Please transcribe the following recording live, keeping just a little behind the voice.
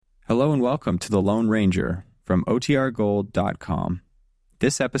Hello and welcome to The Lone Ranger from OTRGold.com.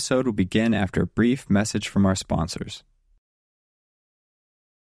 This episode will begin after a brief message from our sponsors.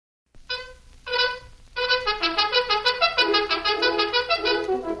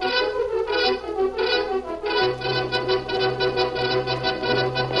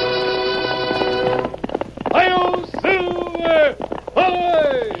 Hi-yo, Silver!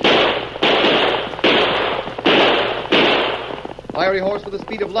 Ahoy! Fiery horse with the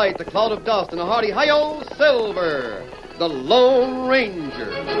speed of light, a cloud of dust, and a hearty hi-yo, Silver, the Lone Ranger.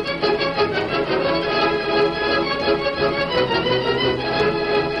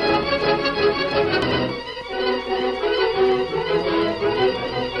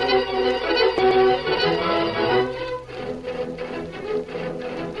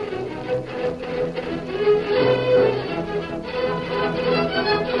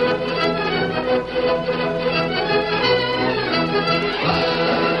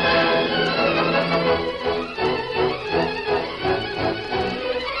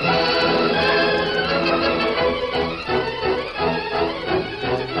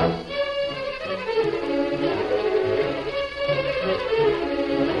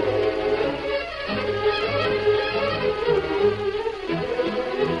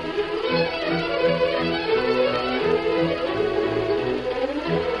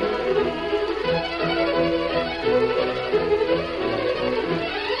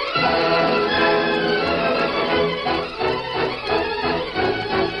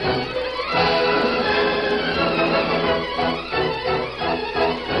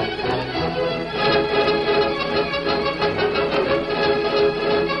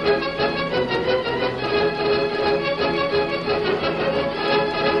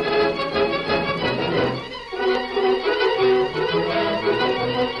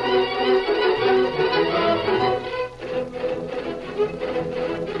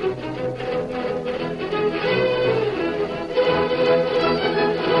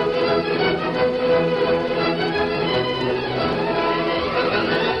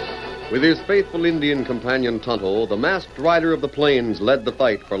 With his faithful Indian companion Tonto, the masked rider of the plains led the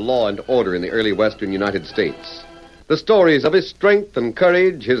fight for law and order in the early western United States. The stories of his strength and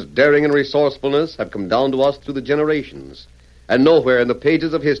courage, his daring and resourcefulness have come down to us through the generations. And nowhere in the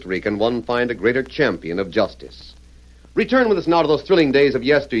pages of history can one find a greater champion of justice. Return with us now to those thrilling days of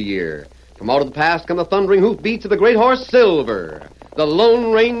yesteryear. From out of the past come the thundering hoofbeats of the great horse Silver. The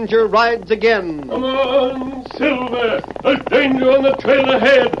Lone Ranger rides again. Come on, Silver! There's danger on the trail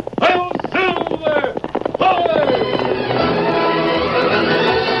ahead! Hi-yo, Silver! Ahoy!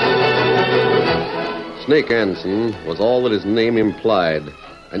 Snake Anson was all that his name implied.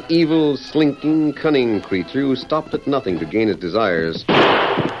 An evil, slinking, cunning creature who stopped at nothing to gain his desires.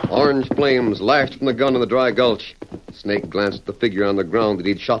 Orange flames lashed from the gun in the dry gulch. Snake glanced at the figure on the ground that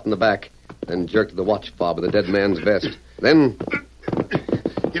he'd shot in the back, then jerked at the watch fob of the dead man's vest. Then...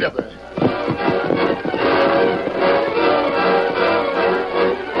 Get up there.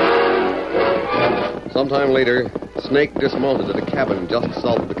 Sometime later, Snake dismounted at a cabin just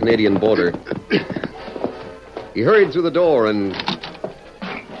south of the Canadian border. He hurried through the door and...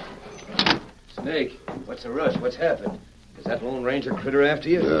 Snake, what's the rush? What's happened? Is that Lone Ranger critter after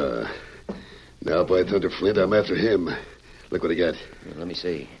you? Now, by Thunder Flint, I'm after him. Look what I got. Let me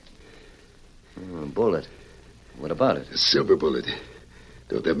see. A bullet. What about it? A silver bullet.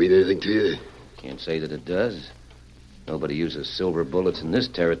 Don't that mean anything to you? Can't say that it does. Nobody uses silver bullets in this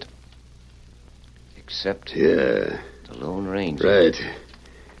territory. Except... Yeah. The Lone Ranger. Right.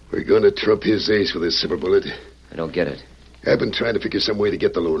 We're going to trump his ace with this silver bullet. I don't get it. I've been trying to figure some way to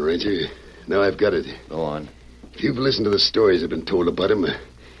get the Lone Ranger. Now I've got it. Go on. If you've listened to the stories I've been told about him,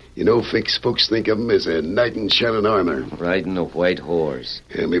 you know folks think of him as a knight in shining armor. Riding a white horse.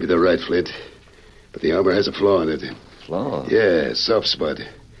 Yeah, maybe they're right, Flint. But the armor has a flaw in it. Flaw? Yeah, soft spot.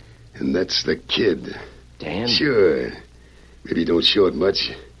 And that's the kid. Dan? Sure. Maybe he don't show it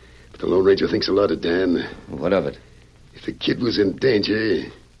much, but the Lone Ranger thinks a lot of Dan. What of it? If the kid was in danger,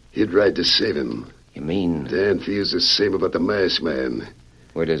 he'd ride to save him. You mean... Dan feels the same about the masked man.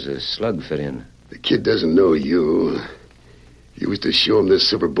 Where does a slug fit in? The kid doesn't know you. You was to show him this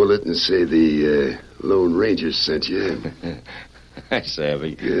silver bullet and say the Lone Ranger sent you. I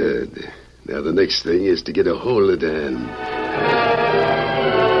savvy. Good. Now the next thing is to get a hold of Dan.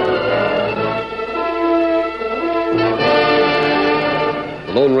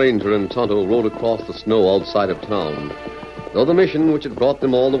 The Lone Ranger and Tonto rode across the snow outside of town. Though the mission which had brought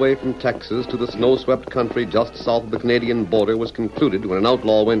them all the way from Texas to the snow-swept country just south of the Canadian border was concluded when an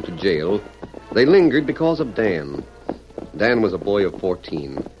outlaw went to jail, they lingered because of Dan. Dan was a boy of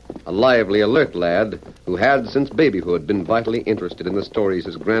 14. a lively, alert lad who had, since babyhood, been vitally interested in the stories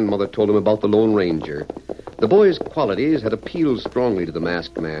his grandmother told him about the Lone Ranger. The boy's qualities had appealed strongly to the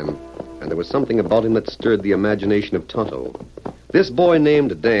masked man, and there was something about him that stirred the imagination of Tonto. This boy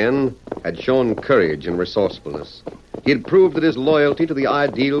named Dan had shown courage and resourcefulness. He had proved that his loyalty to the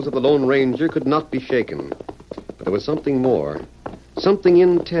ideals of the Lone Ranger could not be shaken. But there was something more, something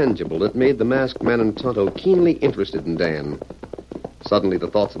intangible that made the masked man and Tonto keenly interested in Dan. Suddenly, the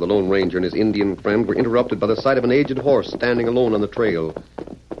thoughts of the Lone Ranger and his Indian friend were interrupted by the sight of an aged horse standing alone on the trail.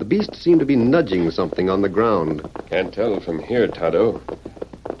 The beast seemed to be nudging something on the ground. Can't tell from here, Tonto.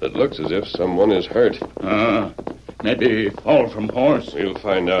 It looks as if someone is hurt. Maybe fall from horse. We'll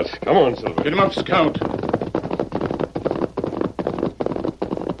find out. Come on, Silver. Get him up, Scout.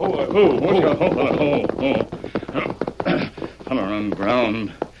 Fella on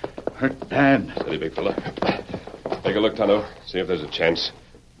ground. Hurt bad. Steady, big fella. Take a look, Tonto. See if there's a chance.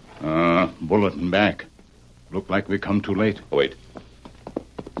 Bullet in back. Look like we come too late. Oh, wait.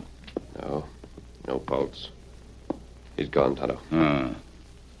 No pulse. He's gone, Tonto.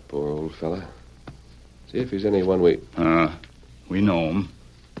 Poor old fella. See if he's anyone we know him.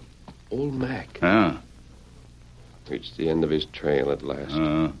 Old Mac. Reached the end of his trail at last.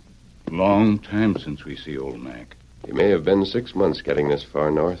 Long time since we see old Mac. He may have been 6 months getting this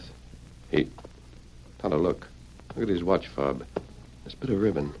far north. Tonto, look. Look at his watch fob. This bit of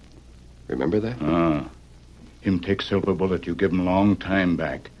ribbon. Remember that? Him take silver bullet you give him long time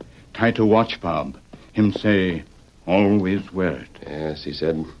back. Tie to watch fob. Him say, always wear it. Yes, he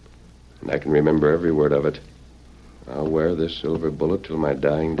said. And I can remember every word of it. I'll wear this silver bullet till my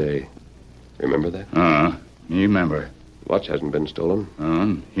dying day. Remember that? Me remember. Watch hasn't been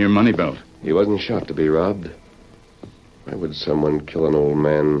stolen. Here money belt. He wasn't shot to be robbed. Why would someone kill an old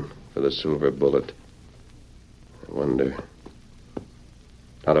man for the silver bullet? I wonder.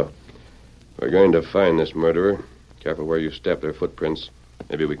 Tonto, we're going to find this murderer. Careful where you step. There are footprints.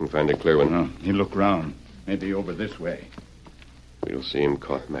 Maybe we can find a clear one. He look round. Maybe over this way. We'll see him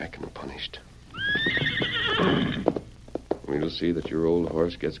caught, Mac, and punished. We'll see that your old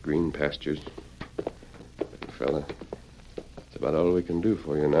horse gets green pastures. Big fella, that's about all we can do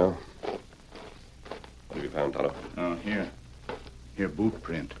for you now. What have you found, Tonto? Here, boot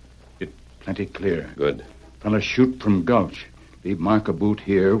print. It plenty clear. Good. Fella shoot from gulch. Leave mark a boot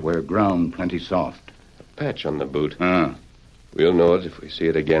here where ground plenty soft. A patch on the boot. We'll know it if we see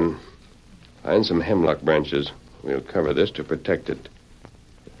it again. Find some hemlock branches. We'll cover this to protect it.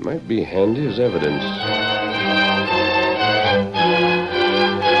 It might be handy as evidence.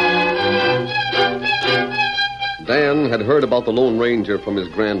 Dan had heard about the Lone Ranger from his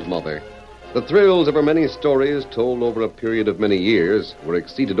grandmother. The thrills of her many stories, told over a period of many years, were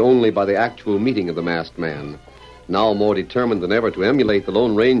exceeded only by the actual meeting of the masked man. Now more determined than ever to emulate the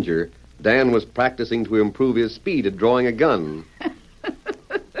Lone Ranger, Dan was practicing to improve his speed at drawing a gun.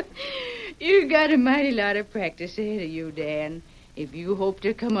 You got a mighty lot of practice ahead of you, Dan, if you hope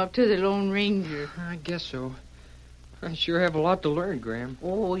to come up to the Lone Ranger. I guess so. I sure have a lot to learn, Graham.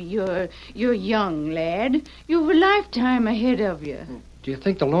 Oh, you're young, lad. You've a lifetime ahead of you. Do you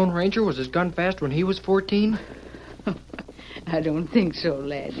think the Lone Ranger was as gun fast when he was 14? I don't think so,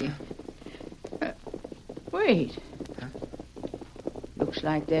 laddie. Wait. Huh? Looks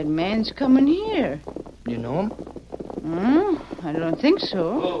like that man's coming here. You know him? I don't think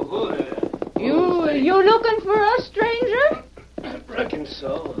so. Oh, who there? You looking for us, stranger? I reckon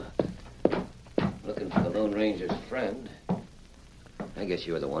so. Looking for the Lone Ranger's friend. I guess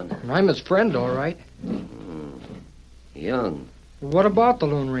you're the one. I'm his friend, all right. Young. What about the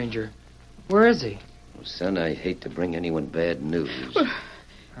Lone Ranger? Where is he? Well, son, I hate to bring anyone bad news.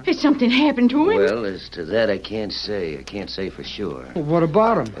 Has something happened to him? Well, as to that, I can't say. I can't say for sure. Well, what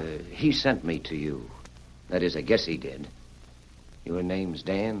about him? He sent me to you. That is, I guess he did. Your name's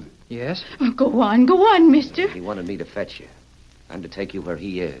Dan? Yes? Go on, mister. He wanted me to fetch you. I'm to take you where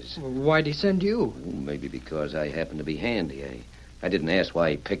he is. Well, why'd he send you? Maybe because I happen to be handy. I didn't ask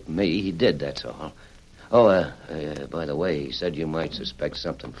why he picked me. He did, that's all. Oh, by the way, he said you might suspect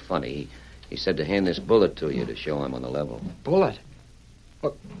something funny. He said to hand this bullet to you to show I'm on the level. Bullet?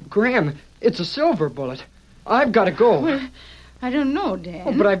 Well, Graham, it's a silver bullet. I've got to go. Well, I don't know, Dan.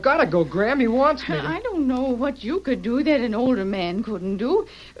 Oh, but I've got to go, Graham. He wants me. I don't know what you could do that an older man couldn't do.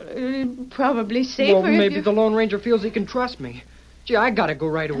 Probably safer. Well, maybe the Lone Ranger feels he can trust me. Gee, I got to go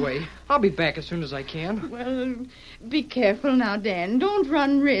right away. I'll be back as soon as I can. Well, be careful now, Dan. Don't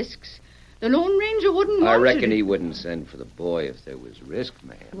run risks. The Lone Ranger wouldn't want I reckon you to... he wouldn't send for the boy if there was risk,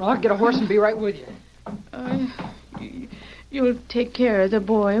 man. Well, I'll get a horse and be right with you. You'll take care of the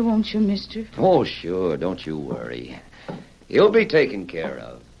boy, won't you, mister? Oh, sure. Don't you worry. He'll be taken care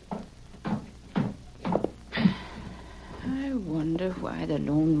of. wonder why the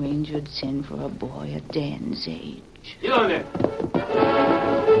Lone Ranger would send for a boy at Dan's age. Get on there.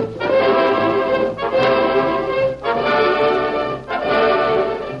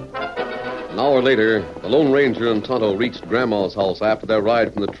 An hour later, the Lone Ranger and Tonto reached Grandma's house after their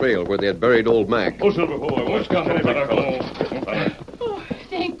ride from the trail where they had buried old Mac. Oh, Silver, what's coming? Oh,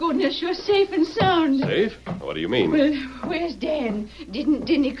 thank goodness you're safe and sound. Safe? What do you mean? Well, where's Dan? Didn't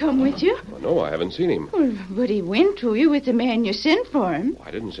he come with you? Well, no, I haven't seen him. Well, but he went to you with the man you sent for him.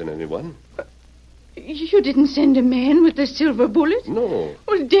 I didn't send anyone. You didn't send a man with the silver bullet? No.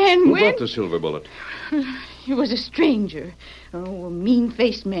 Well, Dan Who went. brought the silver bullet? He was a stranger. Oh, a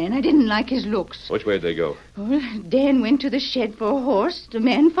mean-faced man. I didn't like his looks. Which way'd they go? Well, Dan went to the shed for a horse. The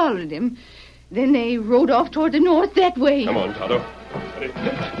man followed him. Then they rode off toward the north that way. Come on, Tonto. Ready?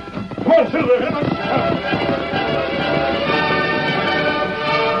 Come on, Silver.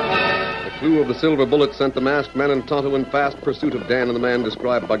 The clue of the silver bullet sent the masked man and Tonto in fast pursuit of Dan and the man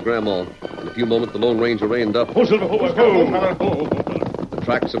described by Grandma. In a few moments, the Lone Ranger reined up. Oh, Silver, The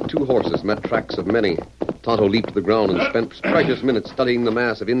tracks of 2 horses met tracks of many. Tonto leaped to the ground and spent precious minutes studying the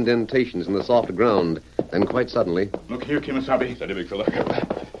mass of indentations in the soft ground. Then, quite suddenly... Look here, Kimasabi. Steady, big fella.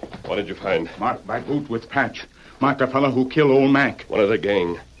 What did you find? Marked by boot with patch. Marked the fellow who killed old Mac. One of the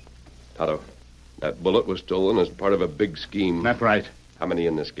gang. Tonto, that bullet was stolen as part of a big scheme. That's right. How many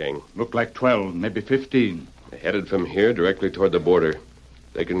in this gang? Looked like 12, maybe 15. They headed from here directly toward the border.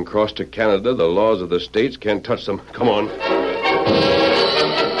 They can cross to Canada. The laws of the states can't touch them. Come on.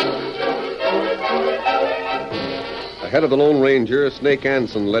 Ahead of the Lone Ranger, Snake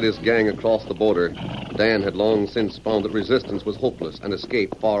Anson led his gang across the border. Dan had long since found that resistance was hopeless and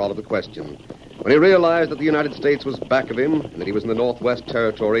escape far out of the question. When he realized that the United States was back of him and that he was in the Northwest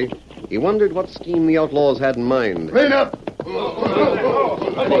Territory, he wondered what scheme the outlaws had in mind. Rain up!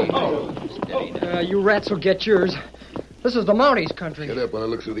 You rats will get yours. This is the Mounties' country. Get up while I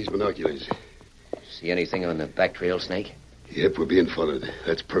look through these binoculars. See anything on the back trail, Snake? Yep, we're being followed.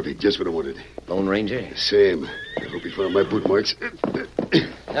 That's perfect. Just what I wanted. Lone Ranger? Same. I hope he found my boot marks.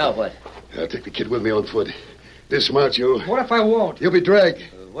 Now what? I'll take the kid with me on foot. Dismount, you. What if I won't? You'll be dragged.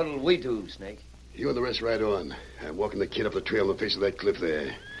 What'll we do, Snake? You and the rest ride on. I'm walking the kid up the trail on the face of that cliff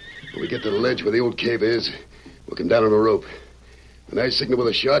there. When we get to the ledge where the old cave is, we'll come down on a rope. When I signal with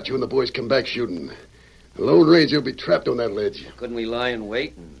a shot, you and the boys come back shooting. The Lone Ranger will be trapped on that ledge. Couldn't we lie in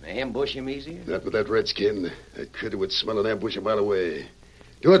wait and ambush him easier? Not with that redskin. That critter would smell an ambush a mile away.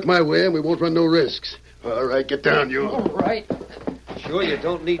 Do it my way, and we won't run no risks. All right, get down, you. All right. Sure you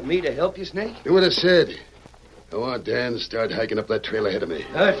don't need me to help you, Snake? Do what I said. Go on, Dan. Start hiking up that trail ahead of me.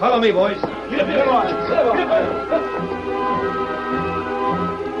 All right, follow me, boys. Get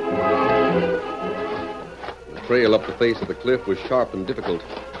The trail up the face of the cliff was sharp and difficult.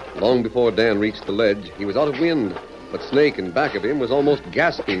 Long before Dan reached the ledge, he was out of wind, but Snake in back of him was almost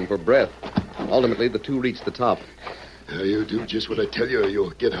gasping for breath. Ultimately, the two reached the top. Now, you do just what I tell you, or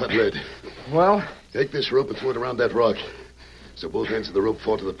you'll get hot lead. Well? Take this rope and throw it around that rock, so both ends of the rope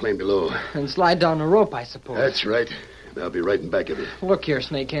fall to the plain below. And slide down the rope, I suppose. That's right. And I'll be right in back of you. Look here,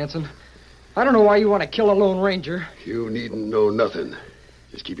 Snake Hansen. I don't know why you want to kill a Lone Ranger. You needn't know nothing.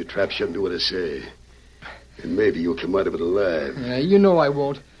 Just keep your trap shut and do what I say. And maybe you'll come out of it alive. You know I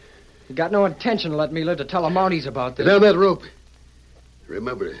won't. You got no intention to let me live to tell the Mounties about this. Get down that rope.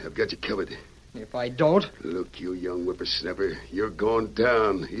 Remember, I've got you covered. If I don't... Look, you young whippersnapper. You're going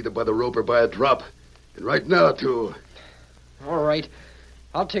down, either by the rope or by a drop. And right now, too. All right.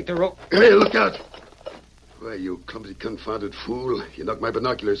 I'll take the rope. Hey, look out! Why, you clumsy, confounded fool. You knocked my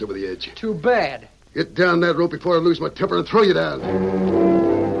binoculars over the edge. Too bad. Get down that rope before I lose my temper and throw you down.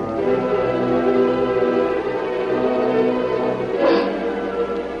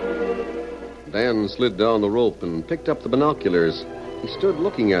 Dan slid down the rope and picked up the binoculars. He stood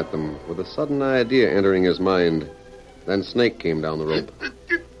looking at them with a sudden idea entering his mind. Then Snake came down the rope.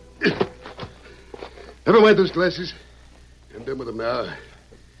 Never mind those glasses. I'm done with them now. As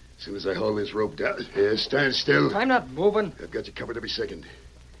soon as I haul this rope down. Yeah, stand still. I'm not moving. I've got you covered every second.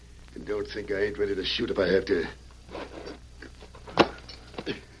 And don't think I ain't ready to shoot if I have to.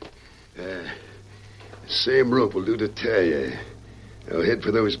 Same rope will do to tie you. I'll head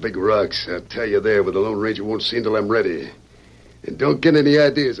for those big rocks. I'll tie you there where the Lone Ranger won't see until I'm ready. And don't get any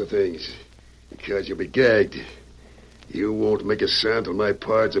ideas of things, because you'll be gagged. You won't make a sound till my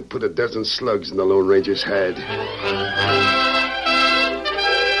pards have put a dozen slugs in the Lone Ranger's head.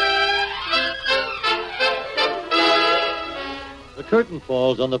 The curtain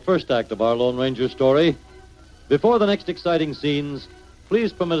falls on the first act of our Lone Ranger story. Before the next exciting scenes,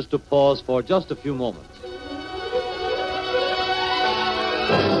 please permit us to pause for just a few moments.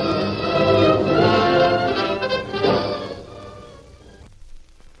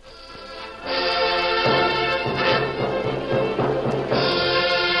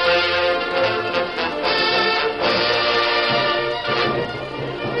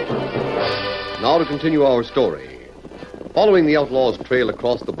 to continue our story. Following the outlaws' trail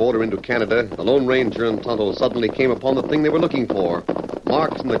across the border into Canada, the Lone Ranger and Tonto suddenly came upon the thing they were looking for.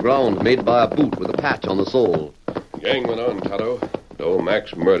 Marks in the ground made by a boot with a patch on the sole. Gang went on, Tonto. Old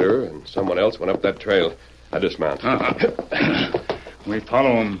Mac's murderer and someone else went up that trail. I dismount. We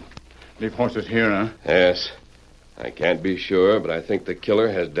follow him. Leave horses here, huh? Yes. I can't be sure, but I think the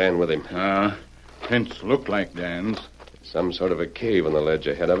killer has Dan with him. Prints look like Dan's. Some sort of a cave on the ledge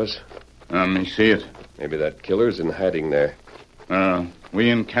ahead of us. Let me see it. Maybe that killer's in hiding there. We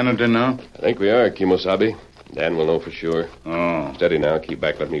in Canada now? I think we are, Kimosabe. Dan will know for sure. Oh. Steady now. Keep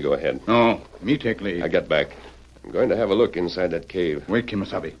back. Let me go ahead. No, me take lead. I get back. I'm going to have a look inside that cave. Wait,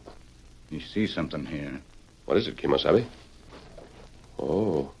 Kimosabe. You see something here. What is it, Kimosabe?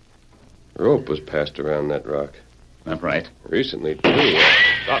 Oh. Rope was passed around that rock. That right. Recently, too.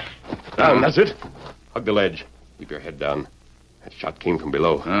 Stop. Down, that's it. Hug the ledge. Keep your head down. That shot came from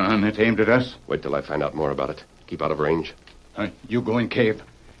below. And it aimed at us? Wait till I find out more about it. Keep out of range. You go in cave.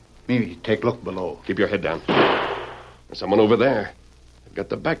 Me take look below. Keep your head down. There's someone over there. They've got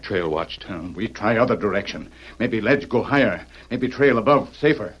the back trail watched. We try other direction. Maybe ledge go higher. Maybe trail above.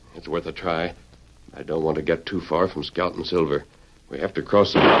 Safer. It's worth a try. I don't want to get too far from Scout and Silver. We have to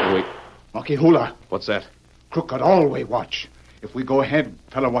cross the mountain. Makihula. What's that? Crooked always watch. If we go ahead,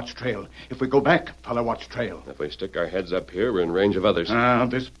 fella watch trail. If we go back, fella watch trail. If we stick our heads up here, we're in range of others.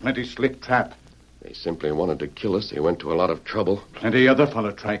 This plenty slick trap. They simply wanted to kill us. They went to a lot of trouble. Plenty other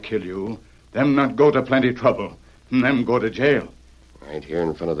fella try kill you. Them not go to plenty trouble. Them go to jail. Right here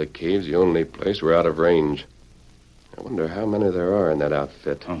in front of the cave's the only place we're out of range. I wonder how many there are in that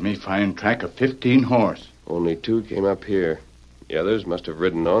outfit. Me find track of 15 horse. Only 2 came up here. The others must have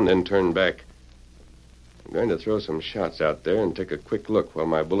ridden on, then turned back. I'm going to throw some shots out there and take a quick look while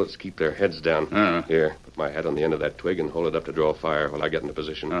my bullets keep their heads down. Here, put my head on the end of that twig and hold it up to draw fire while I get into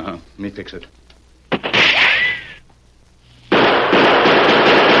position. Me fix it. I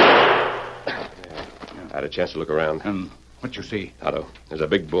had a chance to look around. What you see? Otto, there's a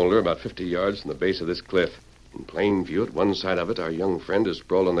big boulder about 50 yards from the base of this cliff. In plain view at one side of it, our young friend is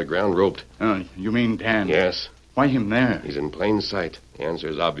sprawled on the ground, roped. You mean Dan? Yes. Why him there? He's in plain sight. The answer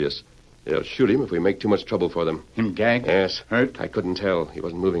is obvious. They'll shoot him if we make too much trouble for them. Him gagged? Yes. Hurt? I couldn't tell. He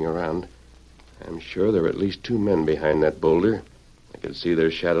wasn't moving around. I'm sure there were at least 2 men behind that boulder. I could see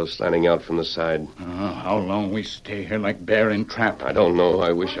their shadows slanting out from the side. How long we stay here like bear in trap? I don't know.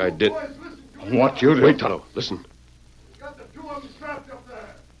 I wish I did. Boys, listen. What you do? Wait, Tonto. Listen. You got the 2 of them strapped up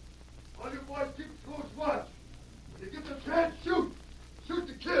there. All you boys keep close watch. When you get the chance, shoot. Shoot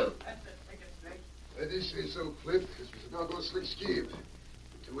to kill. That's it. Take it, Snake. I did say so, Cliff. This was a doggone slick scheme.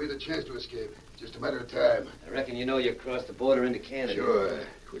 Until we had a chance to escape. Just a matter of time. I reckon you know you crossed the border into Canada. Sure.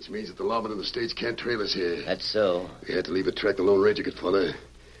 Which means that the lawmen in the States can't trail us here. That's so. We had to leave a track the Lone Ranger could follow.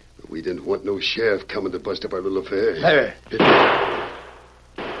 But we didn't want no sheriff coming to bust up our little affair. There.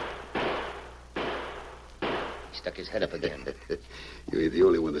 He stuck his head up again. You ain't the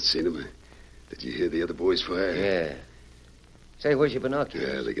only one that's seen him. Did you hear the other boys fire? Yeah. Say, where's your binoculars?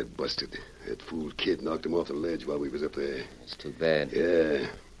 Yeah, they got busted. That fool kid knocked him off the ledge while we was up there. It's too bad. Yeah.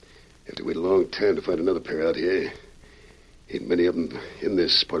 Have to wait a long time to find another pair out here. Ain't many of them in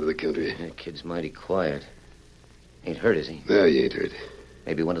this part of the country. That kid's mighty quiet. Ain't hurt, is he? No, he ain't hurt.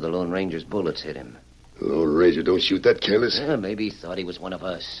 Maybe one of the Lone Ranger's bullets hit him. The Lone Ranger don't shoot that careless. Maybe he thought he was one of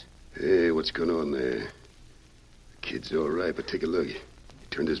us. Hey, what's going on there? The kid's all right, but take a look. He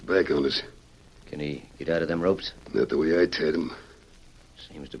turned his back on us. Can he get out of them ropes? Not the way I tied him.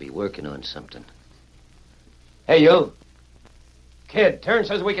 Seems to be working on something. Hey, you. Kid, turn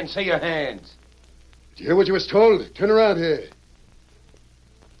so we can see your hands. Did you hear what you was told? Turn around here.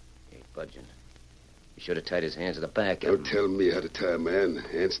 He ain't budging. You should have tied his hands to the back. Don't tell me how to tie a man.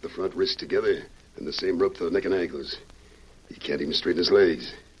 Hands to the front, wrists together, and the same rope to the neck and ankles. He can't even straighten his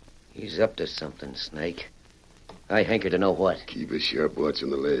legs. He's up to something, Snake. I hanker to know what. Keep a sharp watch on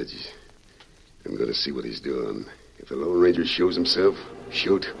the ledge. I'm going to see what he's doing. If the Lone Ranger shows himself,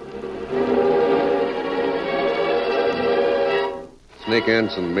 shoot. Snake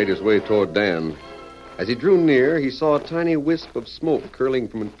Anson made his way toward Dan. As he drew near, he saw a tiny wisp of smoke curling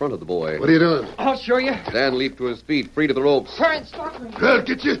from in front of the boy. What are you doing? I'll show you. Dan leaped to his feet, freed of the ropes. Try and stop me. I'll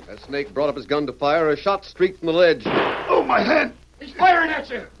get you. As Snake brought up his gun to fire, a shot streaked from the ledge. Oh, my hand. He's firing at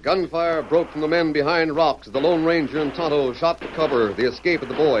you. Gunfire broke from the men behind rocks as the Lone Ranger and Tonto shot to cover the escape of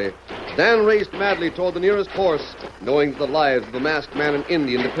the boy. Dan raced madly toward the nearest horse, knowing that the lives of the masked man and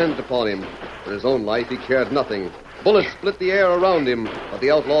Indian depended upon him. For his own life, he cared nothing. Bullets split the air around him, but the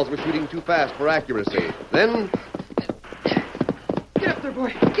outlaws were shooting too fast for accuracy. Then... Get up there,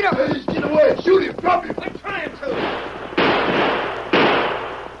 boy. Get up. Hey, get away. Shoot him. Drop him. I'm trying to.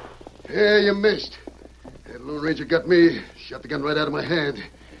 Yeah, you missed. That Lone Ranger got me, shot the gun right out of my hand.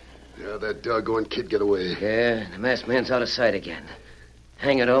 Now that doggone kid got away. Yeah, the masked man's out of sight again.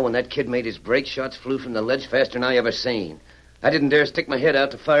 Hang it all, when that kid made his break, shots flew from the ledge faster than I ever seen. I didn't dare stick my head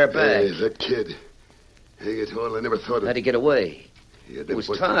out to fire back. Hey, that kid. Hang it all, I never thought of... How'd he get away? He had It them was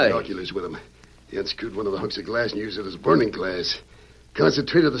busted tied. binoculars with him. He unscrewed one of the hunks of glass and used it as burning glass.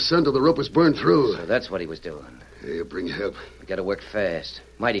 Concentrated the sun till the rope was burned through. So that's what he was doing. Hey, bring help. We gotta work fast.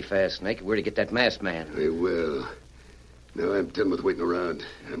 Mighty fast, Snake. We're to get that masked man. They will. Now I'm done with waiting around.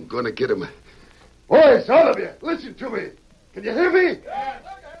 I'm going to get him. Boys, all of you, listen to me. Can you hear me?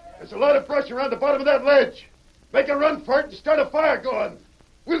 There's a lot of brush around the bottom of that ledge. Make a run for it and start a fire going.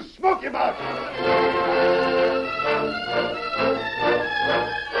 We'll smoke him out.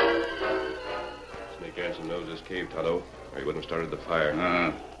 Snake Hansen knows this cave, Tonto, or he wouldn't have started the fire.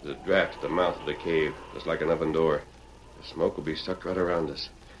 There's a draft at the mouth of the cave, just like an oven door. The smoke will be sucked right around us.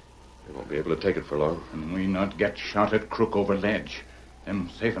 We won't be able to take it for long. And we not get shot at crook over ledge. Them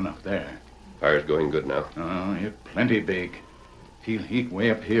safe enough there. Fire's going good now. Oh, you're plenty big. Feel heat way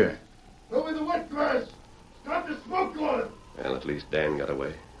up here. Throw me the wet grass. Stop the smoke going. Well, at least Dan got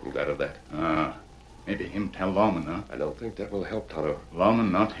away. I'm glad of that. Maybe him tell Lawman, huh? I don't think that will help, Tonto.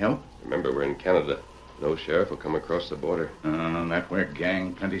 Lawman not help? Remember, we're in Canada. No sheriff will come across the border. That where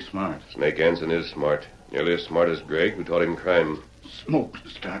gang plenty smart. Snake Hansen is smart. Nearly as smart as Greg, who taught him crime. Smoke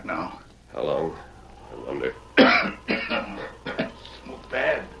start now. How long? I wonder. Smoke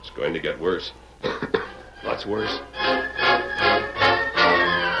bad. It's going to get worse. Lots worse.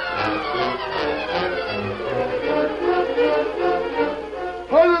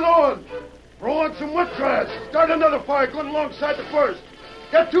 Pile it on. Throw on some wet grass. Start another fire going alongside the first.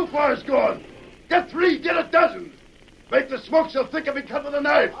 Get 2 fires going. Get 3, get a dozen. Make the smoke so thick it can cut with a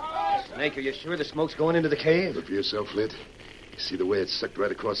knife. Snake, are you sure the smoke's going into the cave? Look for yourself, Flint. You see the way it's sucked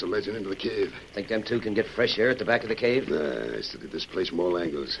right across the ledge and into the cave? Think them two can get fresh air at the back of the cave? Nah, I studied this place from all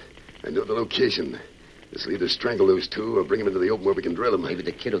angles. I know the location. This will either strangle those two or bring them into the open where we can drill them. Maybe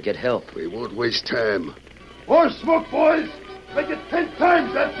the kid will get help. We won't waste time. More smoke, boys! Make it 10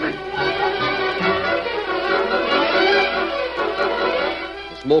 times that thick!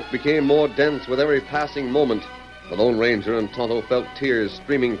 The smoke became more dense with every passing moment. The Lone Ranger and Tonto felt tears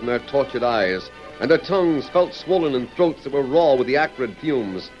streaming from their tortured eyes, and their tongues felt swollen in throats that were raw with the acrid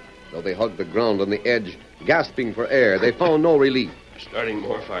fumes. Though they hugged the ground on the edge, gasping for air, they found no relief. Starting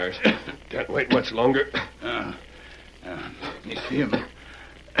more fires. Can't wait much longer. You see him?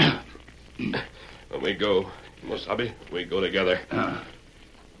 When we go, Mosabi, we go together.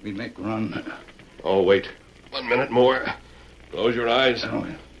 We make run. Oh, wait. 1 minute more. Close your eyes. Oh,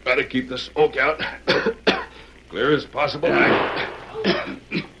 Try to keep the smoke out. Clear as possible.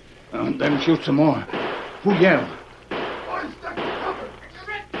 Then shoot some more. Who yell?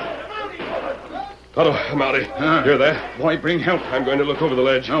 Tonto, I'm outie. Hear that? Boy, bring help. I'm going to look over the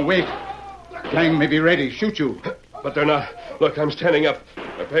ledge. Now, wait. Gang may be ready. Shoot you. But they're not. Look, I'm standing up.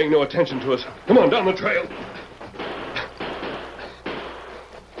 They're paying no attention to us. Come on, down the trail.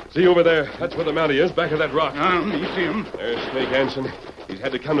 See over there? That's where the Mountie is, back of that rock. You see him? There's Snake Hansen. He's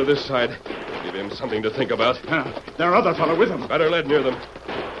had to come to this side. Give him something to think about. There are other fellow with him. Better lead near them.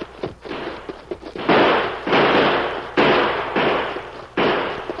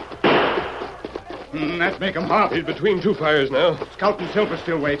 That make him hop. He's between 2 fires now. Scout and Silver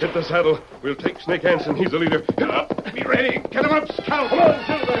still wait. Get the saddle. We'll take Snake Hansen. He's the leader. Get up. Be ready. Get him up, Scout. Come on,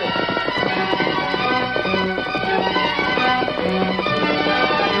 Silver.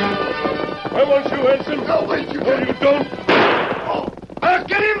 I want you, Hansen. No, wait, you No, you don't. I'll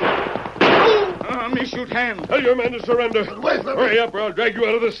get him! Me shoot hand. Tell your men to surrender. Wait, let me... Hurry up, or I'll drag you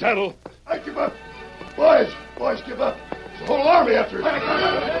out of the saddle. I give up. Boys, give up. There's a whole army after it. Well,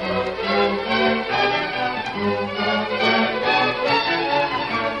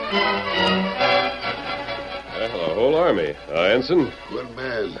 a whole army. Hansen. 1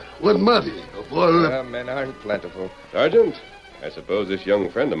 man, 1 Mountie. Of all... Men aren't plentiful. Sergeant, I suppose this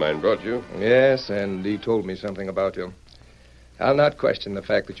young friend of mine brought you. Yes, and he told me something about you. I'll not question the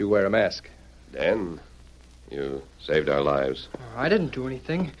fact that you wear a mask. Dan, you saved our lives. I didn't do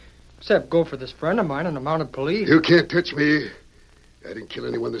anything, except go for this friend of mine in the mounted police. You can't touch me. I didn't kill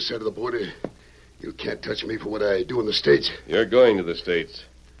anyone this side of the border. You can't touch me for what I do in the States. You're going to the States.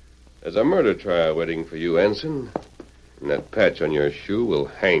 There's a murder trial waiting for you, Hansen. And that patch on your shoe will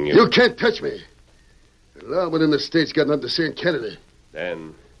hang you. You can't touch me. The lawman in the States got nothing to say in Canada.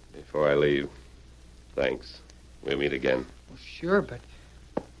 Dan, before I leave, thanks. We'll meet again. Well, sure, but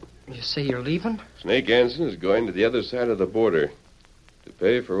you say you're leaving? Snake Hansen is going to the other side of the border to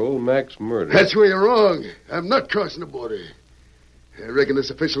pay for old Mac's murder. That's where you're wrong. I'm not crossing the border. I reckon this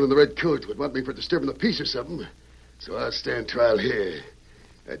official in the red coat would want me for disturbing the peace or something. So I'll stand trial here.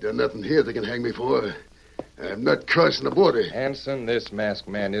 I've done nothing here they can hang me for. I'm not crossing the border. Hanson, this masked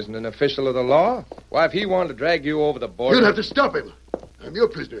man isn't an official of the law. Why, if he wanted to drag you over the border... You'd have to stop him. I'm your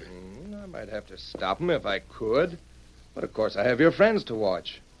prisoner. I might have to stop him if I could. But, of course, I have your friends to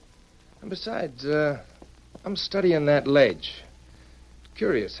watch. And besides, I'm studying that ledge.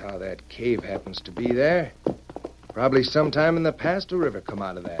 Curious how that cave happens to be there. Probably sometime in the past a river come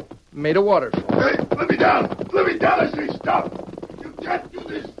out of that. Made a waterfall. Hey, let me down! Let me down! I say stop! You can't do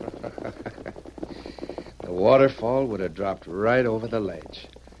this! The waterfall would have dropped right over the ledge.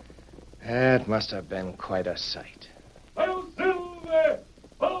 That must have been quite a sight. The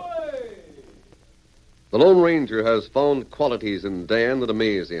Lone Ranger has found qualities in Dan that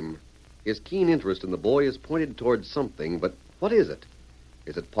amaze him. His keen interest in the boy is pointed towards something, but what is it?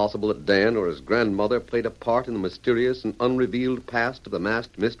 Is it possible that Dan or his grandmother played a part in the mysterious and unrevealed past of the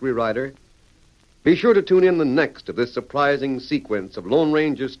masked mystery rider? Be sure to tune in the next of this surprising sequence of Lone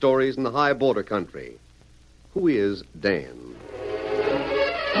Ranger stories in the high border country. Who is Dan?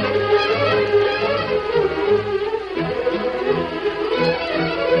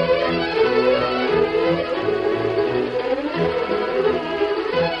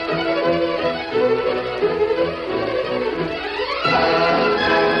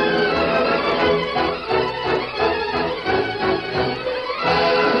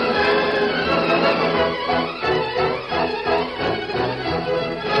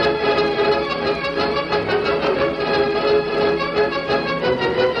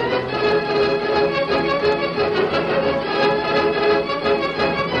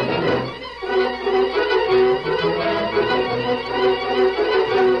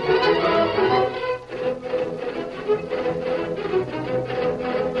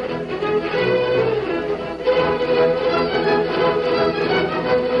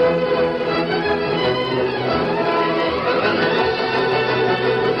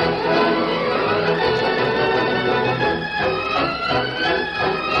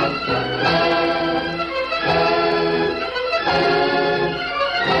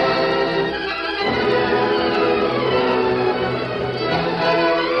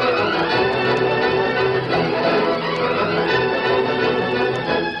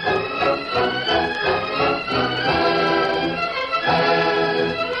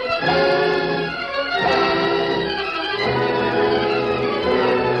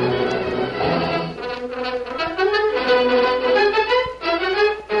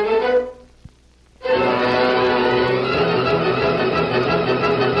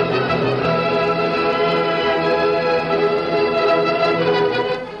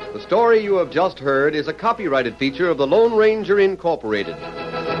 The story you have just heard is a copyrighted feature of the Lone Ranger Incorporated.